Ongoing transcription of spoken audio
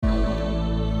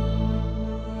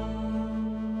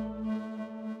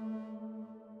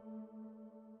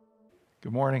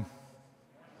Good morning.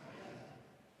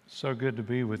 So good to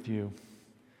be with you.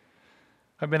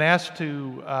 I've been asked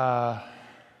to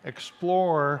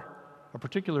explore a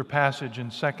particular passage in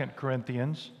 2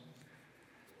 Corinthians,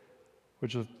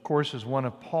 which of course is one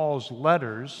of Paul's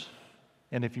letters.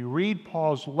 And if you read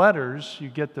Paul's letters, you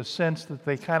get the sense that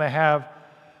they kind of have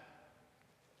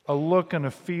a look and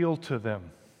a feel to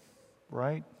them,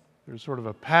 right? There's sort of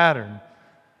a pattern.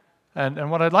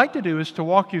 And what I'd like to do is to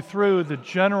walk you through the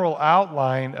general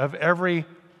outline of every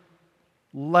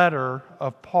letter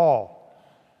of Paul,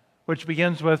 which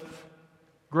begins with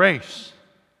grace,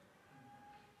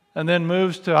 and then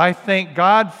moves to I thank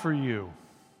God for you,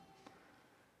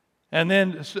 and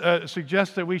then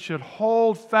suggests that we should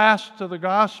hold fast to the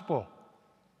gospel,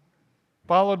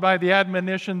 followed by the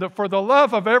admonition that for the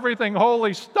love of everything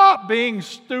holy, stop being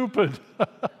stupid.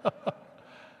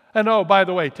 And oh, by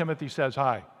the way, Timothy says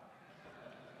hi.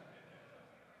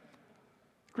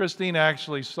 Christine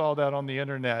actually saw that on the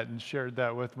internet and shared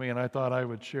that with me, and I thought I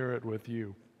would share it with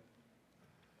you.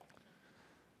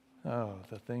 Oh,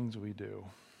 the things we do.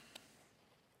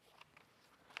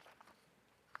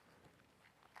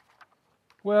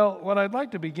 Well, what I'd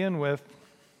like to begin with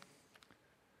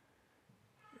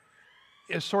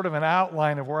is sort of an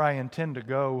outline of where I intend to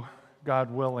go, God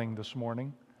willing, this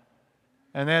morning.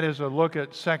 And that is a look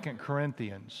at 2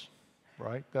 Corinthians,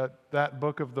 right? That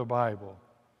book of the Bible.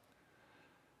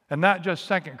 And not just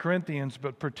 2 Corinthians,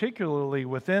 but particularly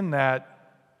within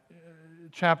that,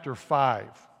 chapter 5.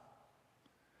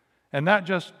 And not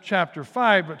just chapter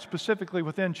 5, but specifically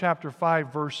within chapter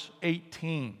 5, verse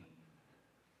 18.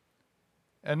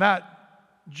 And not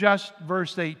just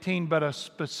verse 18, but a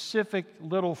specific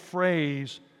little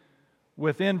phrase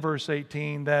within verse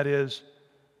 18 that is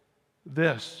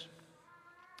this.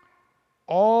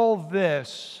 All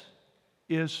this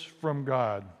is from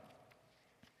God.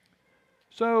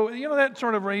 So, that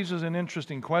sort of raises an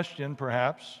interesting question,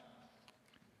 perhaps.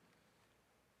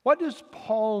 What does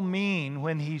Paul mean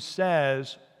when he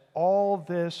says, all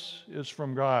this is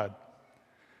from God?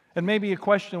 And maybe a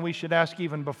question we should ask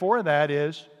even before that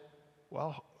is,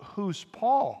 well, who's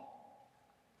Paul?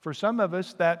 For some of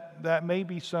us, that may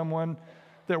be someone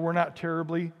that we're not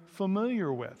terribly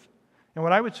familiar with. And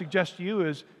what I would suggest to you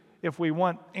is, if we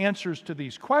want answers to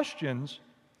these questions,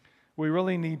 we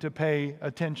really need to pay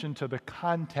attention to the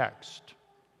context,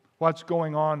 what's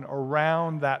going on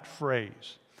around that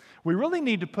phrase. We really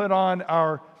need to put on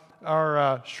our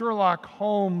Sherlock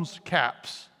Holmes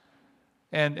caps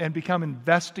and become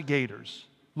investigators,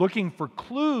 looking for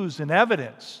clues and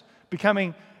evidence,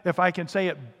 becoming, if I can say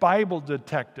it, Bible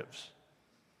detectives,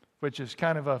 which is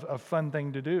kind of a fun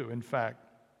thing to do, in fact.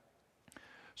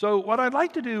 So what I'd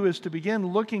like to do is to begin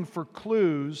looking for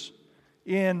clues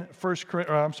in 2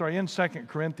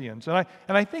 Corinthians. And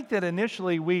I think that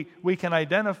initially we can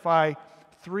identify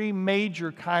three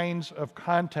major kinds of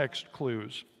context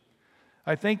clues.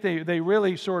 I think they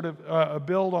really sort of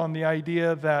build on the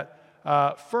idea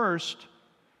that first,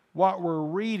 what we're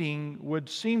reading would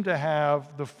seem to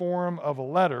have the form of a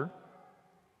letter.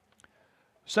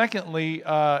 Secondly,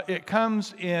 it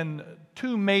comes in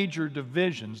two major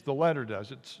divisions. The letter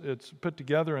does. It's put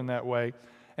together in that way.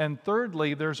 And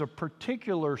thirdly, there's a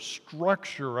particular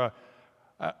structure,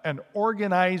 an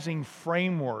organizing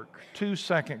framework to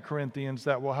 2 Corinthians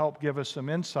that will help give us some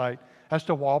insight as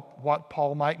to what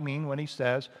Paul might mean when he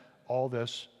says, all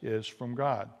this is from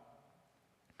God.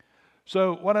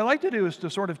 So what I like to do is to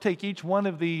sort of take each one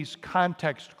of these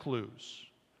context clues,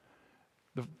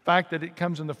 the fact that it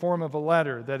comes in the form of a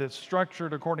letter, that it's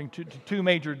structured according to two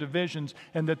major divisions,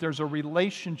 and that there's a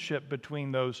relationship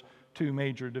between those two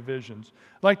major divisions.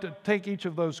 I'd like to take each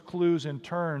of those clues in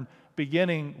turn,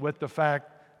 beginning with the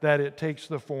fact that it takes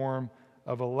the form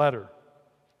of a letter.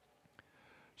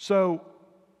 So,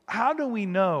 how do we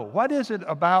know? What is it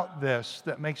about this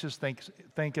that makes us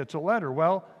think it's a letter?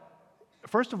 Well,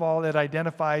 first of all, it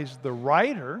identifies the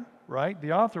writer, right?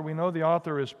 The author. We know the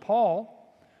author is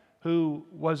Paul, who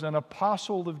was an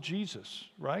apostle of Jesus,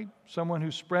 right? Someone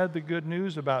who spread the good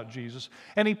news about Jesus.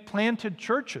 And he planted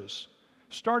churches,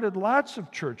 started lots of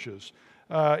churches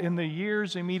in the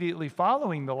years immediately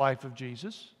following the life of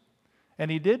Jesus.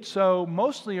 And he did so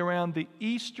mostly around the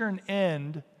eastern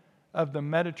end of the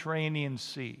Mediterranean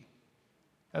Sea.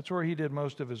 That's where he did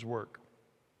most of his work.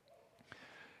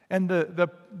 And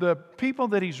the people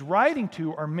that he's writing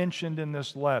to are mentioned in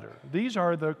this letter. These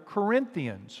are the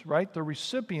Corinthians, right? The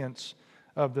recipients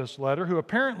of this letter, who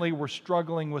apparently were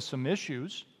struggling with some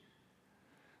issues.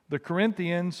 The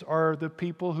Corinthians are the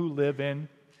people who live in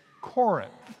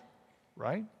Corinth,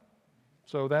 right?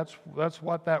 So that's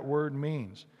what that word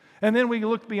means. And then we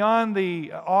look beyond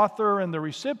the author and the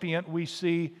recipient, we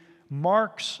see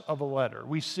marks of a letter.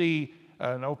 We see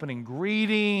an opening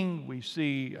greeting, we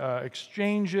see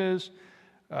exchanges,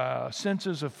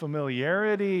 senses of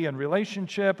familiarity and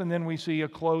relationship, and then we see a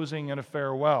closing and a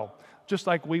farewell, just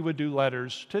like we would do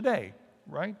letters today,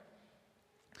 right?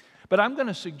 But I'm going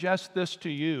to suggest this to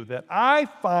you, that I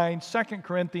find 2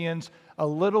 Corinthians a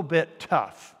little bit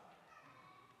tough.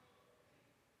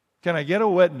 Can I get a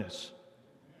witness?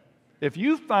 If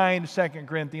you find 2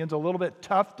 Corinthians a little bit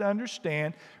tough to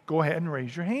understand, go ahead and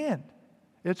raise your hand.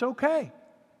 It's okay.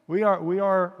 We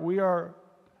are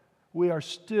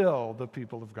still the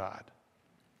people of God.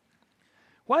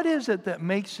 What is it that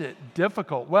makes it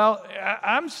difficult? Well,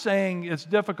 I'm saying it's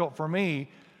difficult for me.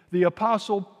 The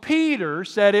Apostle Peter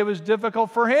said it was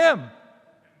difficult for him.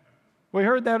 We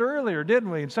heard that earlier,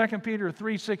 didn't we? In 2 Peter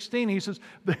 3:16, he says,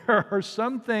 there are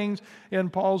some things in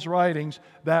Paul's writings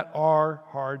that are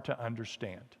hard to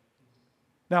understand.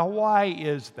 Now, why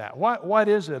is that? What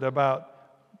is it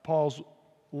about Paul's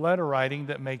letter writing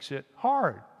that makes it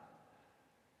hard?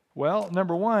 Well,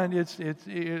 number one,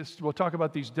 we'll talk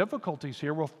about these difficulties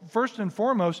here. Well, first and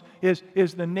foremost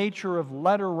is the nature of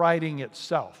letter writing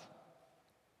itself.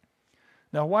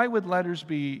 Now, why would letters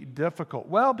be difficult?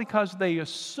 Well, because they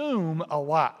assume a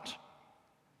lot.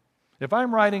 If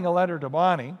I'm writing a letter to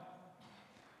Bonnie,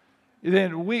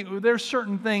 then there's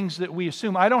certain things that we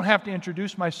assume. I don't have to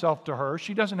introduce myself to her.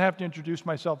 She doesn't have to introduce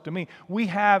myself to me. We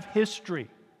have history.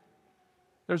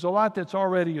 There's a lot that's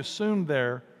already assumed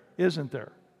there, isn't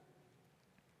there?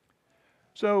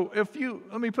 So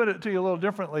let me put it to you a little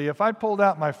differently. If I pulled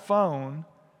out my phone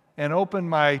and opened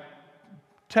my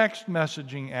text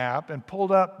messaging app and pulled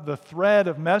up the thread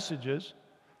of messages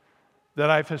that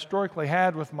I've historically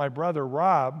had with my brother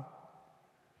Rob,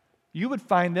 you would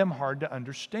find them hard to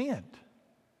understand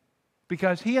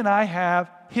because he and I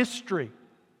have history.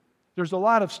 There's a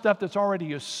lot of stuff that's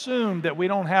already assumed that we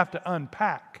don't have to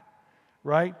unpack,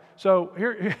 right? So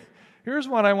here's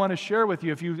what I want to share with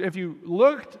you. If you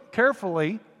looked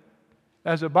carefully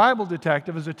as a Bible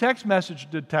detective, as a text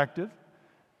message detective,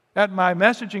 at my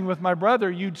messaging with my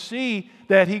brother, you'd see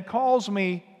that he calls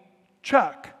me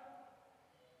Chuck.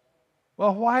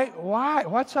 Well, why?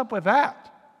 What's up with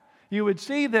that? You would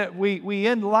see that we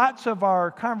end lots of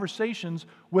our conversations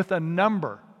with a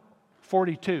number,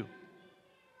 42.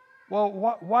 Well,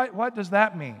 what does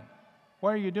that mean?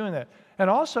 Why are you doing that? And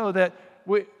also that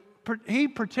he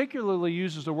particularly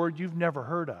uses a word you've never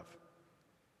heard of.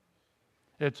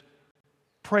 It's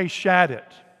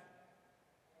preshadet.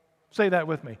 Say that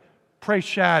with me.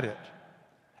 Preshadet.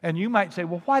 And you might say,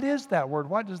 well, what is that word?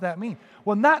 What does that mean?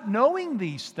 Well, not knowing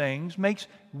these things makes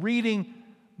reading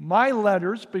my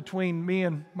letters between me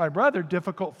and my brother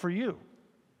difficult for you.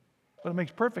 But it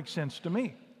makes perfect sense to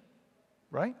me.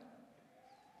 Right?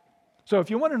 So if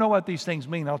you want to know what these things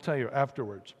mean, I'll tell you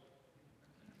afterwards.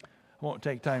 I won't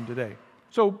take time today.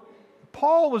 So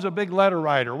Paul was a big letter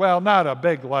writer. Well, not a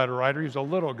big letter writer. He's a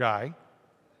little guy.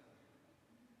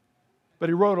 But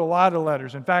he wrote a lot of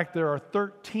letters. In fact, there are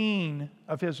 13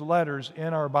 of his letters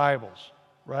in our Bibles,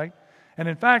 right? And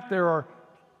in fact, there are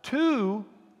 2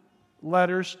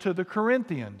 letters to the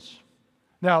Corinthians.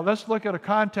 Now, let's look at a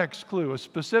context clue, a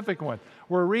specific one.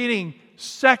 We're reading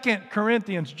 2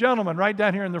 Corinthians. Gentlemen, right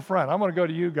down here in the front. I'm going to go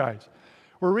to you guys.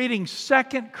 We're reading 2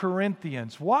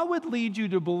 Corinthians. What would lead you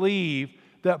to believe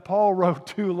that Paul wrote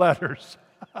 2 letters?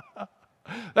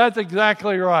 That's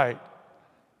exactly right.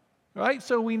 Right?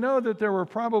 So we know that there were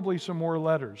probably some more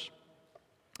letters.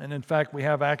 And in fact, we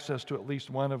have access to at least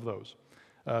one of those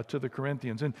to the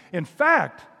Corinthians. And in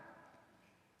fact,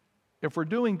 if we're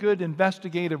doing good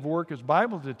investigative work as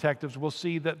Bible detectives, we'll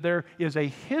see that there is a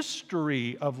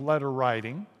history of letter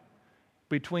writing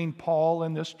between Paul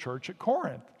and this church at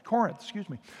Corinth.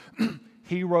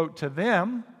 He wrote to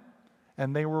them,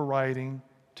 and they were writing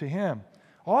to him.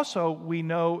 Also, we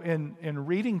know in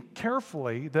reading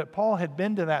carefully that Paul had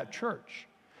been to that church.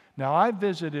 Now, I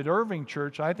visited Irving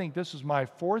Church. I think this is my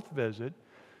 4th visit.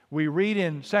 We read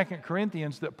in 2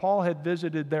 Corinthians that Paul had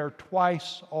visited there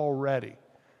twice already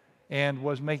and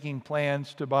was making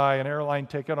plans to buy an airline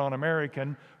ticket on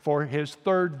American for his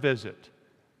 3rd visit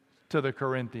to the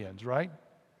Corinthians, right?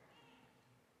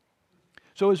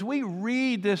 So as we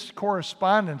read this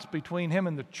correspondence between him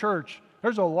and the church,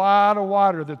 there's a lot of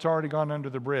water that's already gone under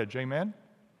the bridge, amen?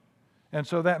 And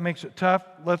so that makes it tough.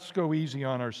 Let's go easy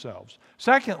on ourselves.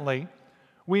 Secondly,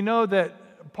 we know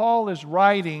that Paul is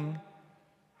writing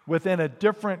within a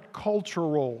different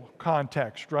cultural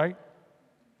context, right?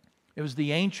 It was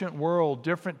the ancient world,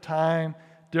 different time,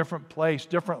 different place,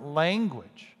 different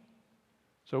language.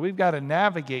 So we've got to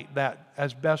navigate that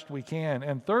as best we can.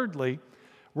 And thirdly,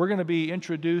 we're going to be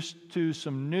introduced to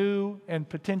some new and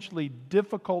potentially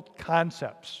difficult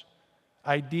concepts,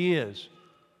 ideas,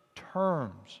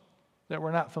 terms that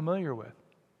we're not familiar with,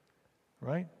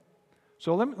 right?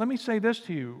 So let me say this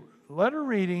to you. Letter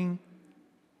reading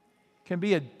can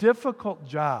be a difficult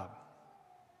job.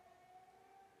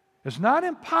 It's not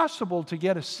impossible to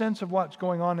get a sense of what's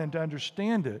going on and to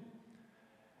understand it.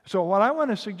 So what I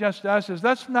want to suggest to us is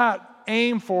let's not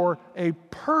aim for a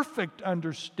perfect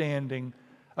understanding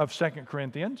of 2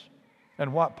 Corinthians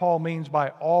and what Paul means by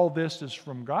all this is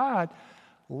from God.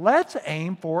 Let's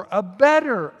aim for a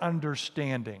better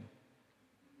understanding.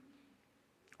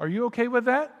 Are you okay with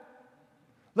that?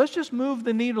 Let's just move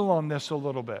the needle on this a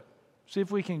little bit. See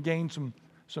if we can gain some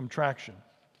traction.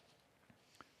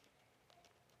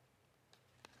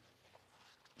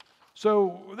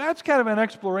 So that's kind of an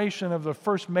exploration of the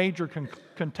first major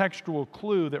contextual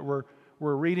clue that we're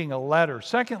reading a letter.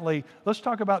 Secondly, let's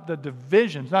talk about the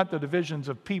divisions, not the divisions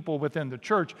of people within the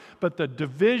church, but the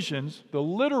divisions, the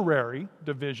literary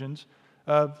divisions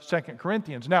of 2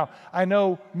 Corinthians. Now, I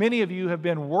know many of you have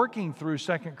been working through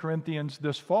 2 Corinthians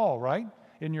this fall, right,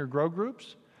 in your grow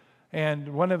groups.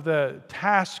 And one of the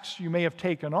tasks you may have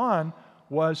taken on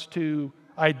was to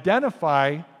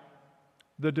identify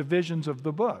the divisions of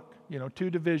the book. 2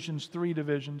 divisions, 3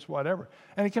 divisions, whatever.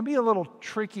 And it can be a little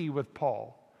tricky with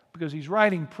Paul because he's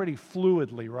writing pretty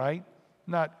fluidly, right?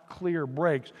 Not clear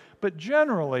breaks. But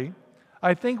generally,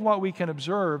 I think what we can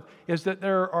observe is that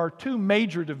there are 2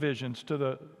 major divisions to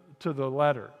the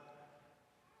letter.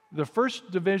 The first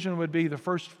division would be the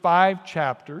first 5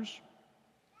 chapters,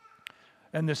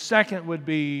 and the second would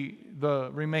be the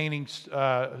remaining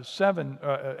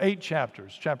 8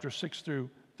 chapters, chapters 6 through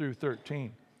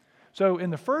 13. So in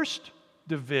the first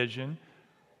division,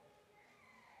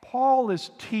 Paul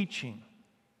is teaching.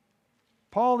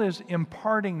 Paul is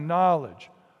imparting knowledge.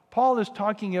 Paul is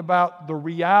talking about the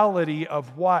reality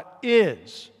of what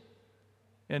is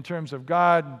in terms of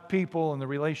God and people and the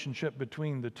relationship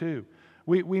between the two.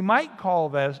 We might call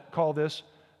this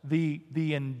the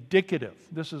indicative.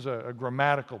 This is a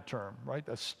grammatical term, right?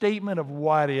 A statement of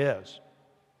what is.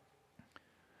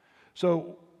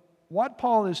 So what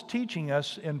Paul is teaching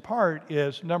us in part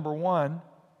is, number one,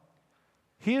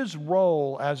 his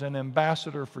role as an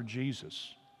ambassador for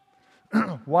Jesus.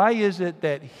 Why is it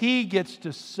that he gets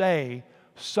to say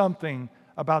something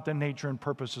about the nature and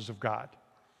purposes of God?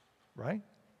 Right?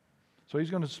 So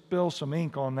he's going to spill some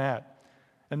ink on that.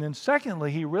 And then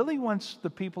secondly, he really wants the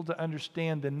people to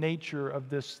understand the nature of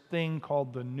this thing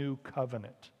called the new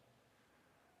covenant.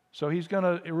 So he's going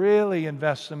to really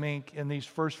invest some ink in these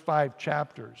first 5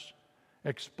 chapters,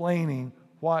 explaining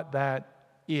what that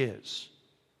is.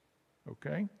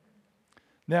 Okay?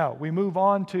 Now, we move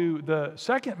on to the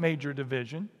second major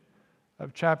division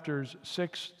of chapters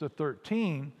 6 to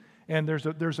 13, and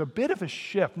there's a bit of a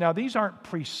shift. Now, these aren't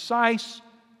precise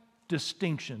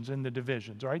distinctions in the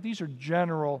divisions, all right? These are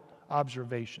general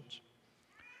observations.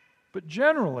 But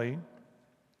generally,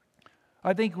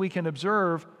 I think we can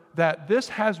observe that this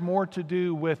has more to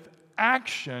do with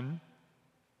action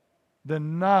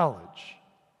than knowledge.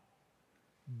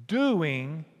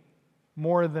 Doing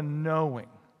more than knowing,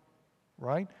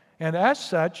 right? And as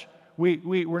such,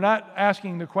 we're not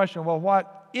asking the question, well,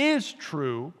 what is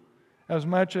true, as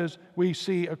much as we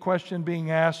see a question being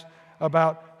asked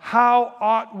about how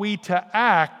ought we to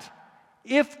act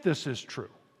if this is true.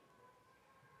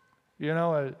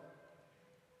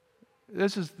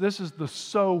 This is the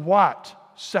so what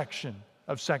section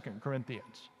of 2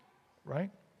 Corinthians,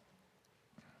 right?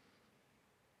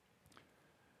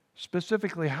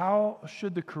 Specifically, how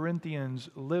should the Corinthians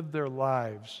live their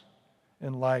lives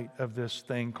in light of this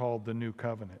thing called the New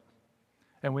Covenant?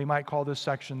 And we might call this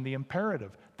section the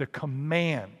imperative, the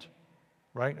command,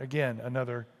 right? Again,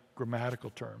 another grammatical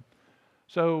term.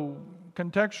 So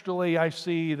contextually, I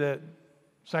see that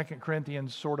 2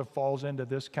 Corinthians sort of falls into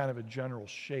this kind of a general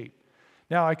shape.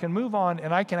 Now, I can move on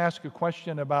and I can ask a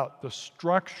question about the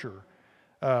structure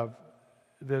of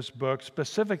this book,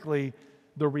 specifically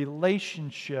the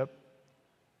relationship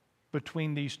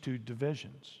between these 2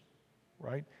 divisions,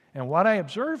 right? And what I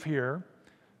observe here,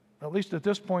 at least at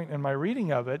this point in my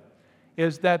reading of it,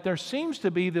 is that there seems to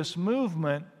be this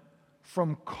movement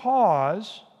from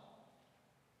cause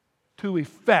to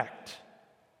effect.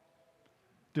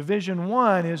 Division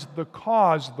 1 is the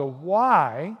cause, the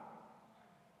why,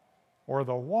 or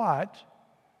the what,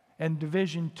 and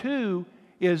division 2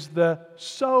 is the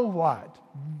so what,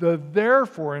 the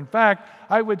therefore. In fact,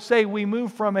 I would say we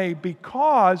move from a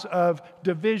because of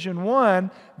division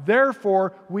 1,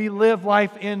 therefore we live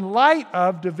life in light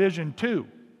of division 2.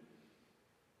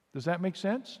 Does that make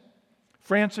sense?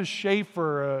 Francis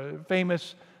Schaeffer, a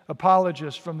famous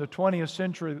apologist from the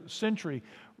 20th century,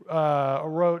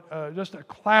 wrote just a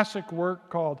classic work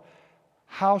called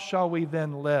How Shall We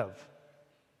Then Live?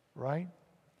 Right?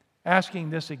 Asking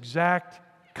this exact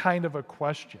kind of a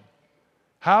question.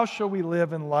 How shall we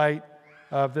live in light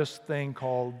of this thing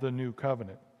called the New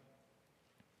Covenant?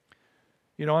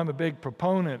 You know, I'm a big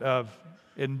proponent of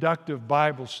inductive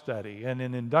Bible study, and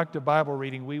in inductive Bible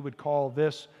reading, we would call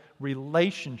this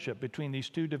relationship between these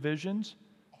two divisions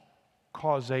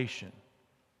causation.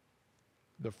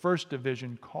 The first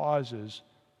division causes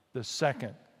the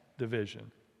second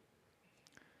division.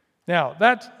 Now,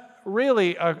 that's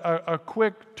really a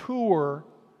quick tour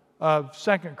of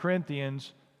 2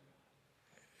 Corinthians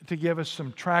to give us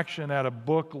some traction at a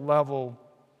book level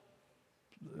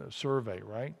survey,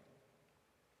 right?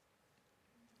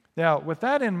 Now, with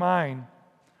that in mind,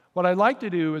 what I'd like to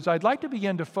do is I'd like to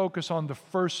begin to focus on the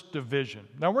first division.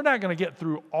 Now, we're not going to get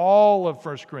through all of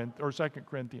 2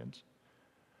 Corinthians,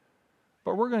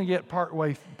 but we're going to get part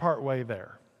way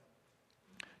there.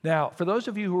 Now, for those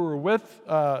of you who were with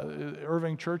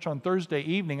Irving Church on Thursday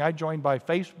evening, I joined by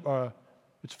Facebook.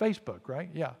 It's Facebook, right?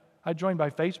 Yeah. I joined by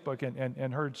Facebook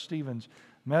and heard Stephen's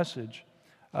message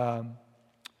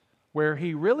where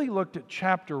he really looked at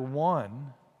chapter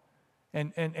 1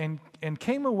 and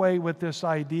came away with this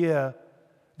idea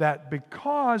that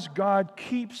because God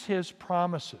keeps His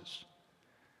promises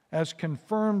as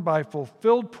confirmed by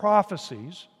fulfilled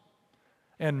prophecies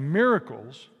and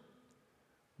miracles,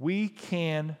 we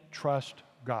can trust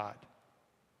God.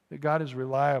 That God is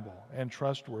reliable and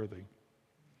trustworthy.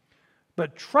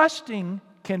 But trusting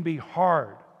can be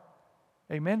hard.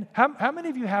 Amen? How many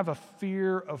of you have a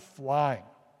fear of flying?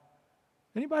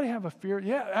 Anybody have a fear?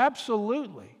 Yeah,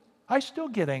 absolutely. I still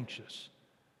get anxious.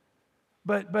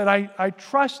 But I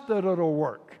trust that it'll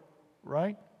work,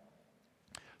 right?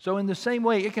 So in the same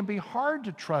way, it can be hard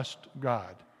to trust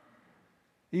God,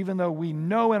 even though we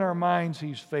know in our minds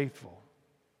He's faithful.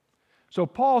 So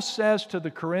Paul says to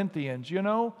the Corinthians, you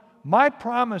know, my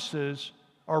promises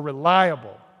are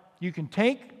reliable. You can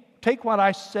take what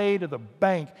I say to the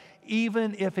bank,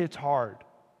 even if it's hard.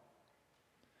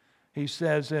 He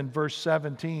says in verse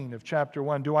 17 of chapter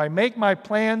 1, do I make my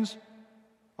plans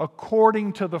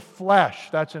according to the flesh?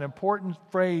 That's an important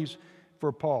phrase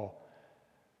for Paul.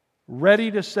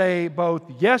 Ready to say both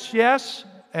yes, yes,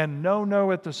 and no,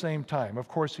 no at the same time. Of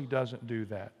course, he doesn't do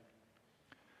that.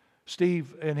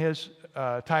 Steve, in his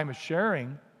time of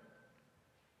sharing,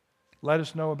 let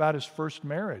us know about his first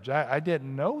marriage. I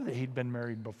didn't know that he'd been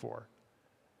married before.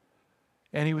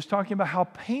 And he was talking about how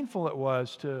painful it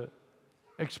was to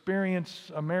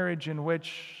experience a marriage in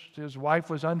which his wife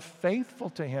was unfaithful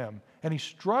to him. And he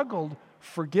struggled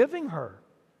forgiving her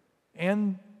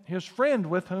and his friend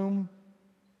with whom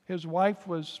his wife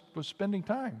was spending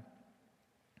time.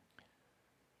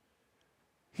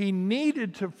 He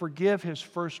needed to forgive his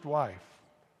first wife,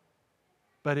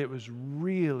 but it was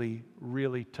really,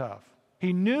 really tough.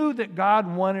 He knew that God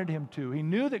wanted him to. He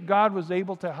knew that God was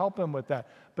able to help him with that,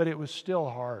 but it was still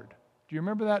hard. Do you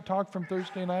remember that talk from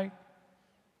Thursday night?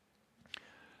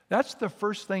 That's the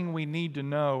first thing we need to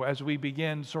know as we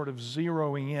begin sort of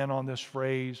zeroing in on this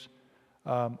phrase,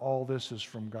 all this is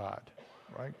from God,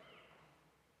 right?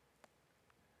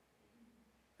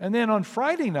 And then on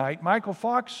Friday night, Michael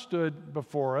Fox stood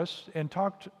before us and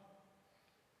talked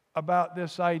about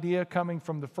this idea coming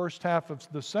from the first half of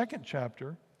the second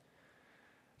chapter,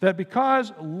 that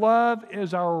because love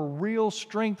is our real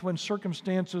strength when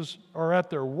circumstances are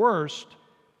at their worst,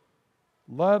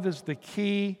 love is the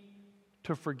key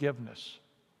to forgiveness.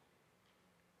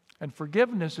 And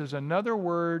forgiveness is another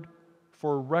word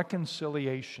for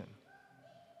reconciliation.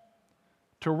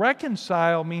 To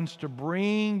reconcile means to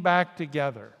bring back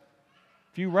together.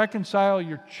 If you reconcile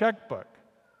your checkbook,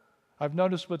 I've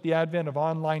noticed with the advent of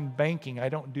online banking, I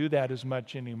don't do that as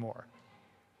much anymore.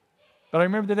 But I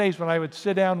remember the days when I would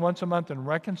sit down once a month and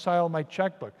reconcile my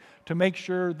checkbook to make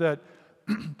sure that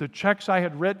the checks I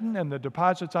had written and the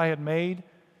deposits I had made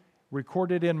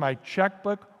recorded in my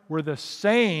checkbook were the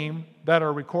same that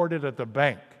are recorded at the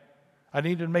bank. I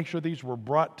needed to make sure these were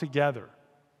brought together.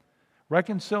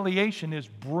 Reconciliation is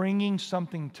bringing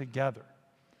something together.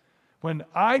 When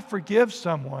I forgive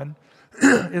someone,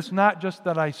 it's not just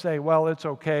that I say, well, it's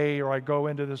okay, or I go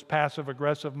into this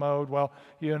passive-aggressive mode, well,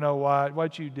 you know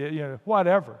what you did,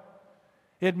 whatever.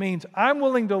 It means I'm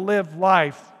willing to live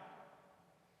life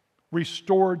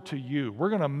restored to you. We're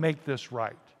going to make this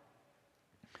right.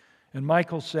 And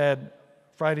Michael said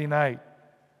Friday night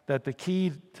that the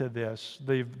key to this,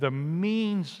 the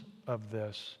means of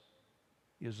this,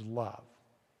 is love.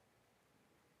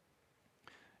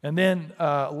 And then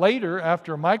later,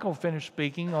 after Michael finished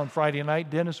speaking on Friday night,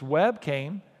 Dennis Webb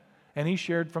came, and he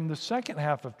shared from the second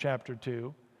half of chapter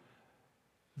 2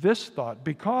 this thought: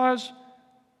 because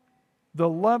the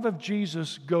love of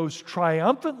Jesus goes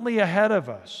triumphantly ahead of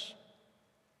us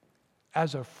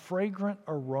as a fragrant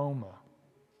aroma,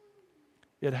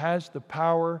 it has the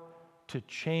power to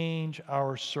change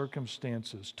our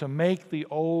circumstances, to make the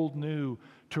old new,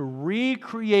 to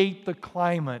recreate the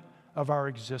climate of our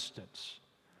existence.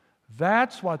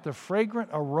 That's what the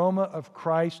fragrant aroma of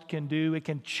Christ can do. It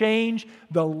can change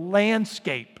the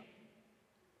landscape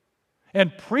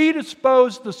and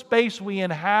predispose the space we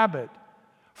inhabit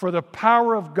for the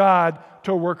power of God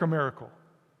to work a miracle.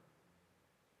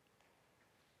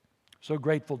 So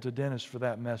grateful to Dennis for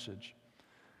that message.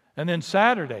 And then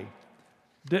Saturday,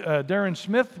 Darren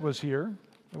Smith was here.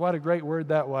 What a great word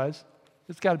that was.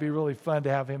 It's got to be really fun to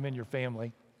have him in your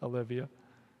family, Olivia.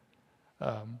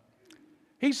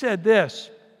 He said this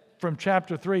from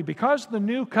chapter 3: because the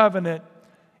new covenant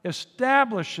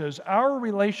establishes our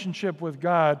relationship with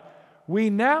God, we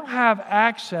now have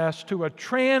access to a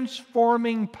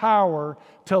transforming power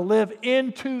to live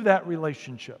into that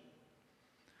relationship.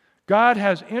 God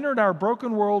has entered our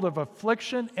broken world of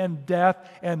affliction and death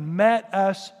and met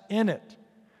us in it,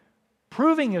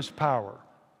 proving His power.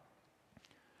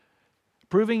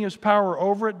 Proving His power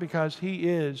over it because He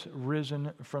is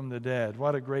risen from the dead.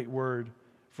 What a great word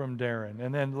from Darren.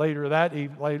 And then later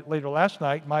last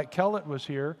night, Mike Kellett was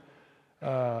here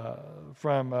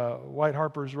from White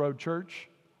Harpers Road Church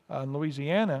in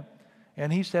Louisiana,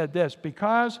 and he said this: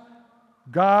 because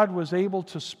God was able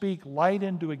to speak light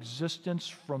into existence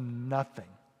from nothing.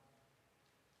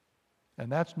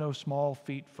 And that's no small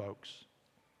feat, folks.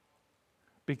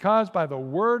 Because by the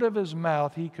word of His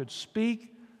mouth He could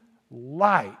speak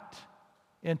light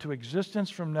into existence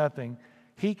from nothing,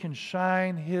 He can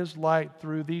shine His light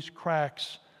through these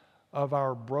cracks of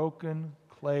our broken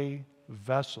clay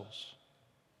vessels.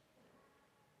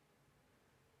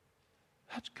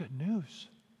 That's good news.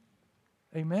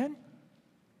 Amen?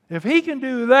 If He can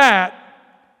do that,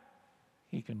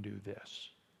 He can do this.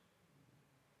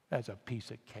 That's a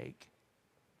piece of cake.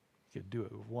 He could do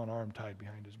it with one arm tied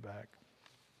behind his back.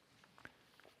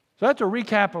 So that's a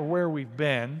recap of where we've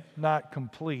been. Not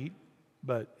complete,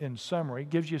 but in summary,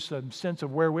 gives you some sense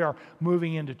of where we are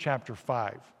moving into chapter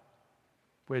 5,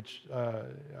 which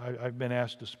I've been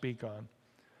asked to speak on.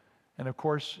 And of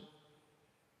course,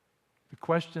 the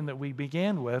question that we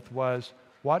began with was,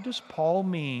 what does Paul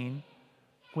mean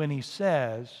when he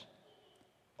says,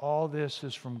 all this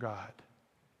is from God?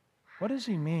 What does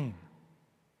he mean?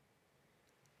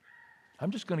 I'm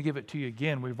just going to give it to you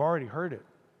again. We've already heard it.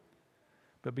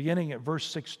 But beginning at verse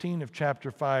 16 of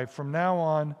chapter 5, from now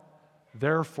on,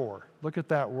 therefore, look at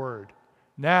that word.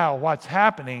 Now, what's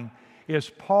happening is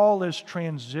Paul is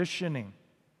transitioning.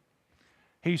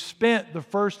 He spent the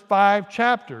first 5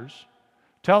 chapters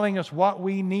telling us what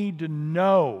we need to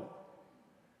know.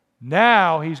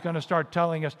 Now he's going to start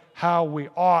telling us how we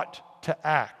ought to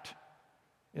act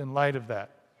in light of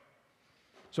that.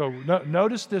 So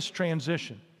notice this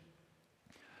transition.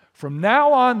 From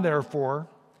now on, therefore,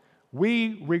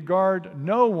 we regard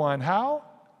no one, how?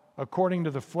 According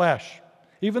to the flesh.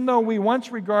 Even though we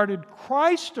once regarded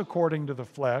Christ according to the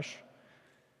flesh,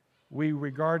 we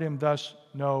regard Him thus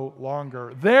no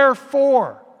longer.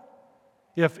 Therefore,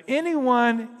 if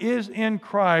anyone is in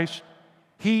Christ,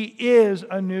 he is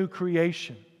a new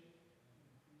creation.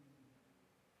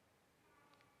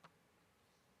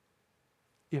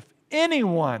 If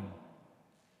anyone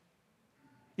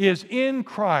is in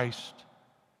Christ,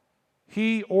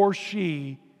 he or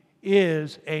she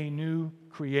is a new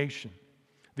creation.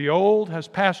 The old has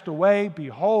passed away.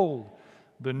 Behold,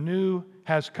 the new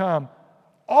has come.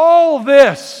 All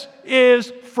this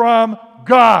is from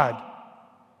God.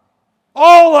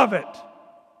 All of it.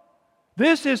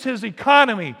 This is His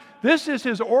economy. This is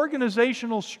His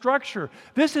organizational structure.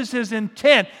 This is His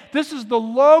intent. This is the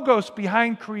logos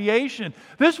behind creation.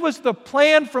 This was the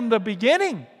plan from the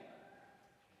beginning.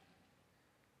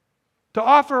 To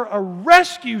offer a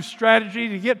rescue strategy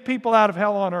to get people out of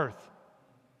hell on earth.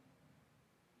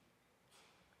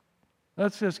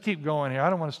 Let's just keep going here. I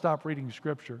don't want to stop reading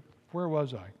Scripture. Where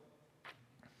was I?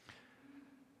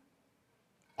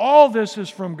 All this is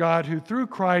from God, who through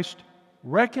Christ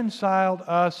reconciled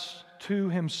us to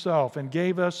Himself and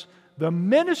gave us the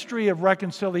ministry of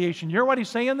reconciliation. You hear what he's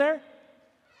saying there?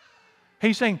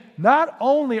 He's saying, not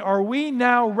only are we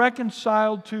now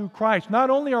reconciled to Christ, not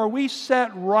only are we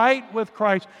set right with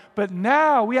Christ, but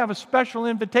now we have a special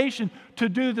invitation to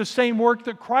do the same work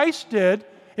that Christ did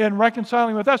in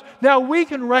reconciling with us. Now we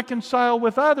can reconcile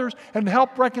with others and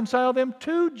help reconcile them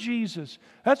to Jesus.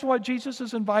 That's what Jesus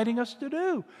is inviting us to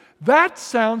do. That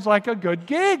sounds like a good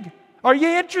gig. Are you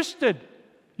interested?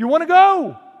 You want to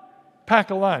go? Pack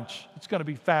a lunch. It's going to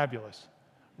be fabulous,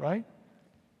 right?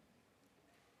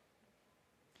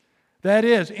 That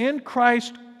is, in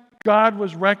Christ, God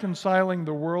was reconciling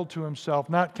the world to himself,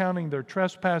 not counting their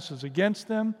trespasses against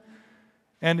them,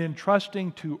 and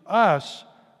entrusting to us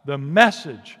the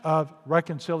message of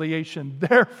reconciliation.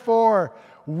 Therefore,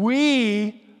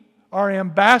 we are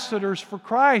ambassadors for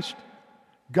Christ,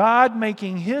 God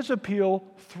making his appeal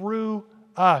through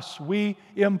us. We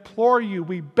implore you,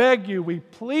 we beg you, we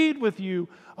plead with you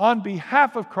on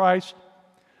behalf of Christ,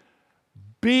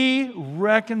 be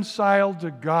reconciled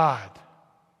to God.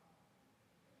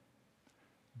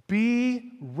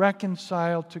 Be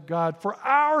reconciled to God for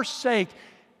our sake.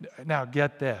 Now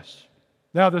get this.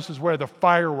 Now this is where the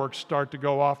fireworks start to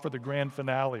go off for the grand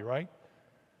finale, right?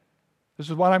 This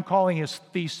is what I'm calling his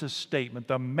thesis statement.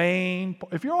 The main,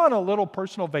 if you're on a little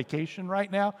personal vacation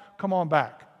right now, come on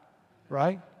back,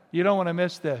 right? You don't want to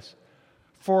miss this.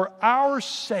 For our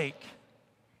sake,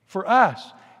 for us,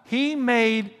 he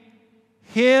made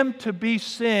him to be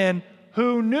sin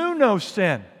who knew no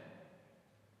sin.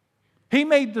 He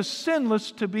made the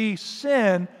sinless to be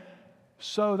sin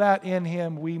so that in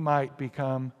him we might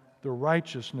become the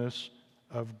righteousness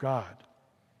of God.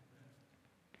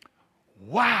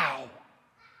 Wow!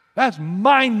 That's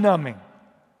mind-numbing.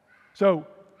 So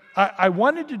I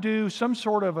wanted to do some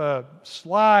sort of a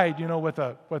slide, with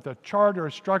a chart or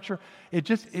a structure. It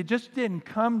just didn't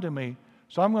come to me.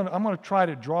 So I'm going to try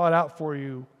to draw it out for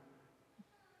you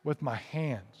with my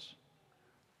hands.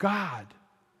 God,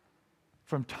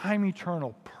 from time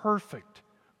eternal, perfect,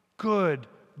 good,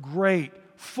 great,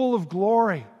 full of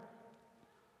glory,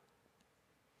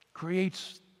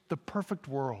 creates the perfect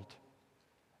world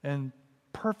and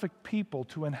perfect people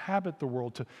to inhabit the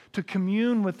world, to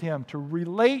commune with him, to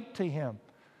relate to him,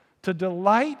 to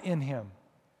delight in him,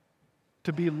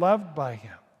 to be loved by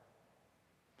him.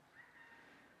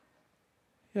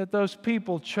 Yet those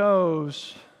people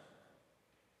chose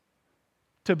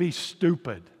to be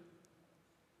stupid.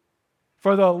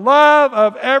 For the love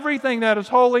of everything that is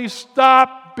holy,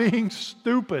 stop being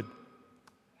stupid.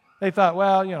 They thought,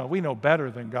 well, we know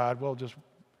better than God. We'll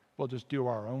just do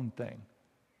our own thing.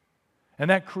 And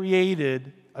that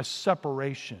created a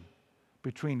separation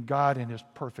between God and his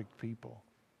perfect people.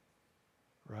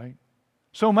 Right?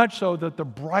 So much so that the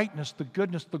brightness, the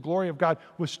goodness, the glory of God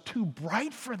was too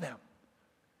bright for them.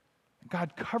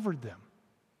 God covered them.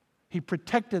 He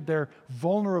protected their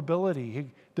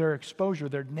vulnerability, their exposure,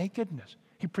 their nakedness.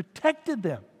 He protected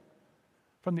them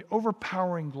from the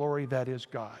overpowering glory that is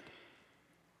God.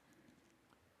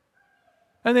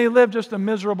 And they lived just a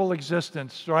miserable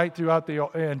existence, right, throughout the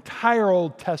entire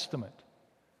Old Testament.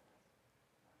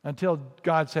 Until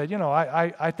God said,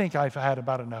 I think I've had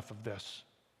about enough of this.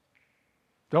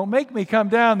 Don't make me come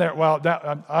down there. Well,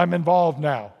 I'm involved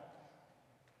now.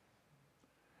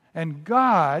 And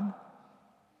God,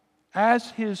 as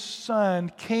his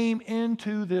Son, came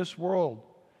into this world.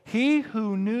 He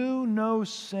who knew no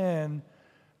sin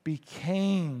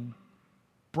became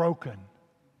broken.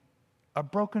 A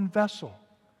broken vessel.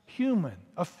 Human.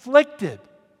 Afflicted.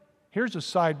 Here's a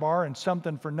sidebar and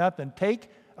something for nothing. Take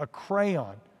a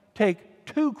crayon. Take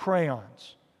 2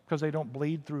 crayons, because they don't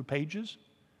bleed through pages.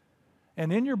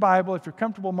 And in your Bible, if you're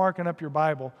comfortable marking up your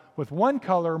Bible, with one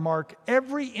color, mark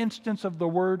every instance of the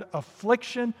word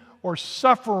affliction or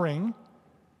suffering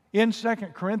in 2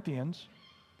 Corinthians.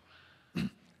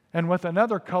 And with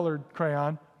another colored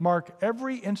crayon, mark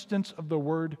every instance of the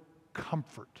word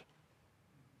comfort.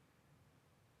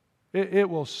 It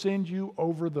will send you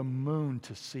over the moon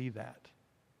to see that.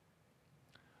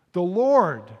 The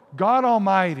Lord, God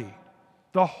Almighty,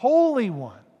 the Holy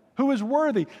One, who is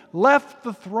worthy, left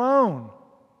the throne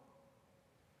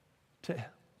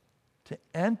to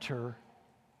enter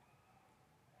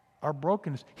our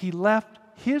brokenness. He left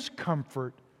his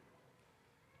comfort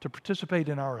to participate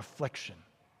in our affliction.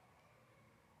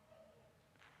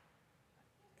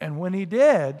 And when he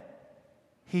did,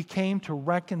 he came to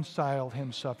reconcile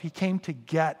himself. He came to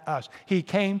get us. He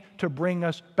came to bring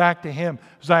us back to him.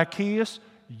 Zacchaeus,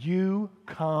 you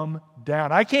come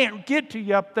down. I can't get to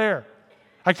you up there.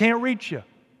 I can't reach you.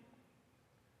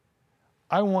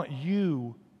 I want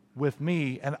you with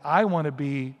me, and I want to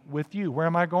be with you. Where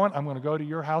am I going? I'm going to go to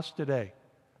your house today.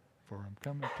 For I'm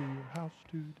coming to your house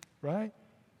today. Right?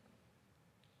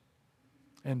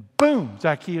 And boom,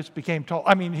 Zacchaeus became tall.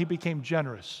 He became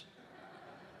generous.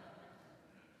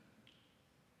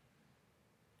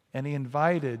 And he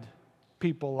invited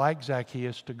people like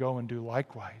Zacchaeus to go and do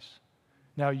likewise.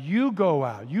 Now you go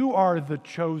out. You are the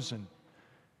chosen.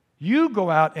 You go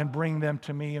out and bring them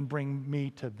to me and bring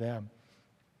me to them.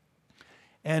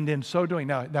 And in so doing,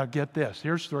 now get this.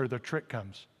 Here's where the trick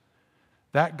comes.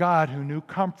 That God who knew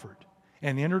comfort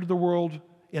and entered the world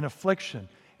in affliction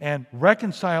and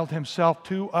reconciled himself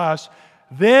to us,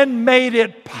 then made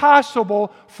it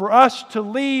possible for us to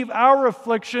leave our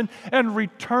affliction and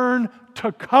return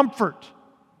to comfort.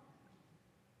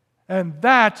 And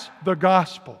that's the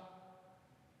gospel.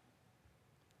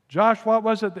 Josh, what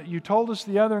was it that you told us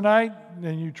the other night?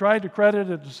 And you tried to credit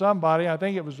it to somebody. I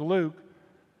think it was Luke.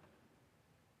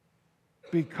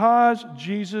 Because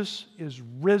Jesus is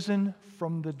risen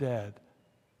from the dead,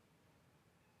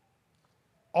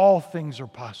 all things are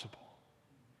possible.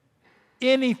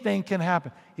 Anything can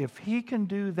happen. If He can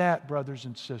do that, brothers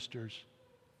and sisters,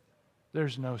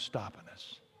 there's no stopping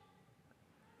us.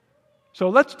 So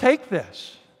let's take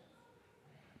this.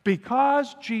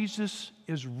 Because Jesus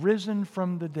is risen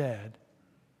from the dead,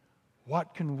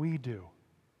 what can we do?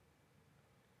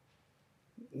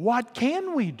 What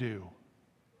can we do?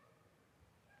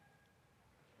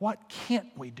 What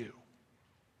can't we do?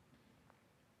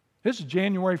 This is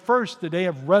January 1st, the day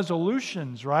of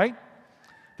resolutions, right?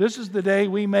 This is the day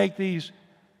we make these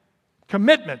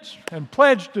commitments and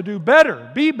pledge to do better,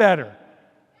 be better.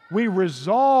 We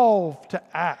resolve to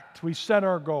act. We set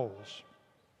our goals.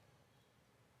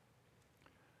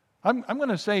 I'm going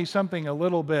to say something a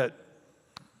little bit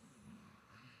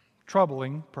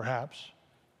troubling, perhaps.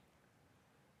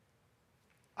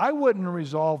 I wouldn't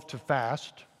resolve to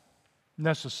fast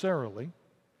necessarily.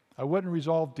 I wouldn't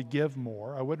resolve to give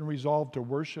more. I wouldn't resolve to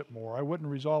worship more. I wouldn't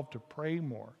resolve to pray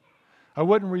more. I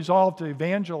wouldn't resolve to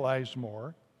evangelize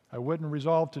more. I wouldn't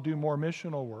resolve to do more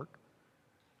missional work.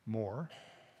 More.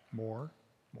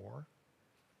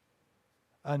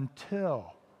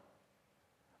 Until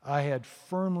I had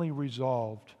firmly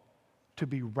resolved to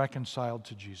be reconciled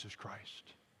to Jesus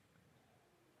Christ.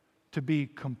 To be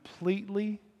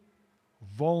completely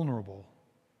vulnerable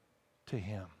to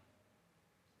Him.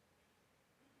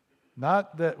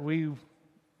 Not that we,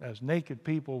 as naked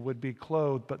people, would be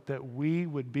clothed, but that we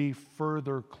would be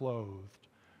further clothed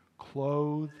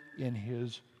in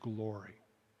His glory.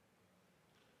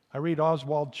 I read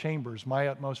Oswald Chambers, My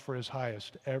Utmost for His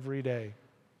Highest, every day.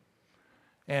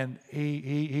 And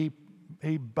he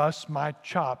busts my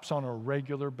chops on a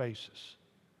regular basis.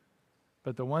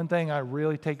 But the one thing I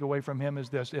really take away from him is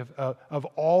this. Of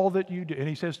all that you do, and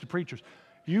he says to preachers,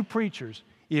 you preachers,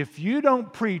 if you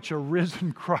don't preach a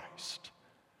risen Christ,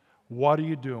 what are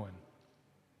you doing?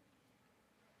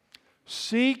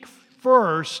 Seek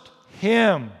first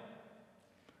Him.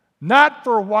 Not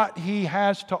for what He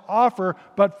has to offer,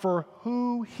 but for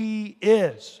who He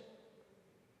is.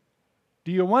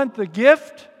 Do you want the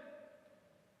gift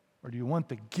or do you want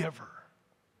the giver?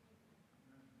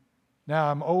 Now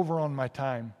I'm over on my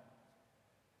time,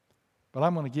 but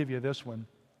I'm going to give you this one.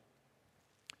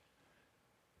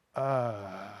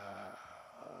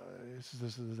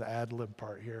 This is the ad lib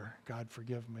part here. God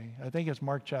forgive me. I think it's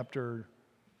Mark chapter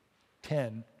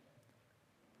 10.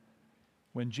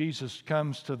 When Jesus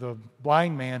comes to the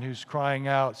blind man who's crying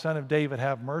out, Son of David,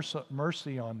 have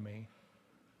mercy on me.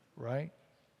 Right?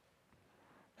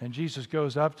 And Jesus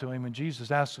goes up to him and Jesus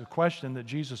asks a question that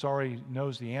Jesus already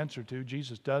knows the answer to.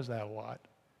 Jesus does that a lot.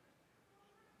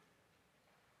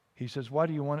 He says, what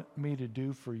do you want me to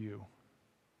do for you?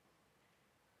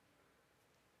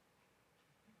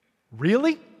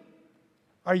 Really?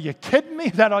 Are you kidding me?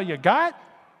 Is that all you got?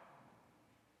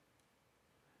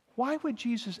 Why would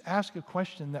Jesus ask a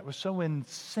question that was so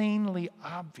insanely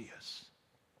obvious?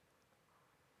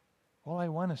 Well, I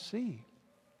want to see.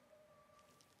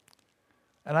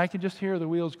 And I can just hear the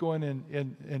wheels going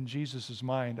in Jesus'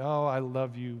 mind. Oh, I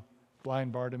love you,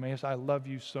 blind Bartimaeus. I love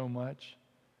you so much.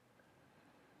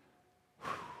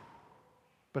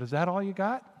 But is that all you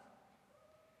got?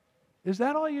 Is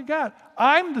that all you got?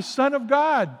 I'm the Son of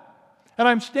God. And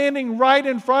I'm standing right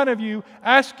in front of you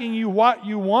asking you what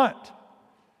you want.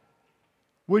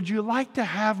 Would you like to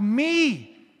have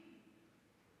me?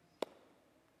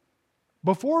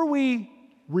 Before we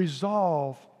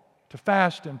resolve to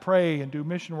fast and pray and do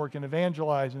mission work and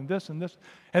evangelize and this,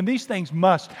 and these things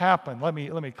must happen. Let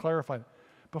me clarify.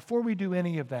 Before we do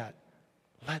any of that,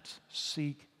 let's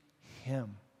seek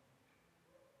Him.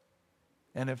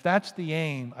 And if that's the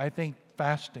aim, I think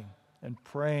fasting and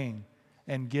praying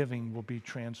and giving will be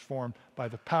transformed by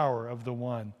the power of the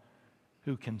one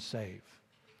who can save.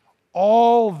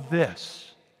 All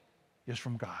this is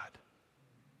from God.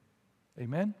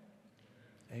 Amen?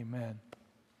 Amen.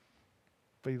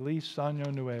 Feliz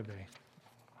Año Nuevo.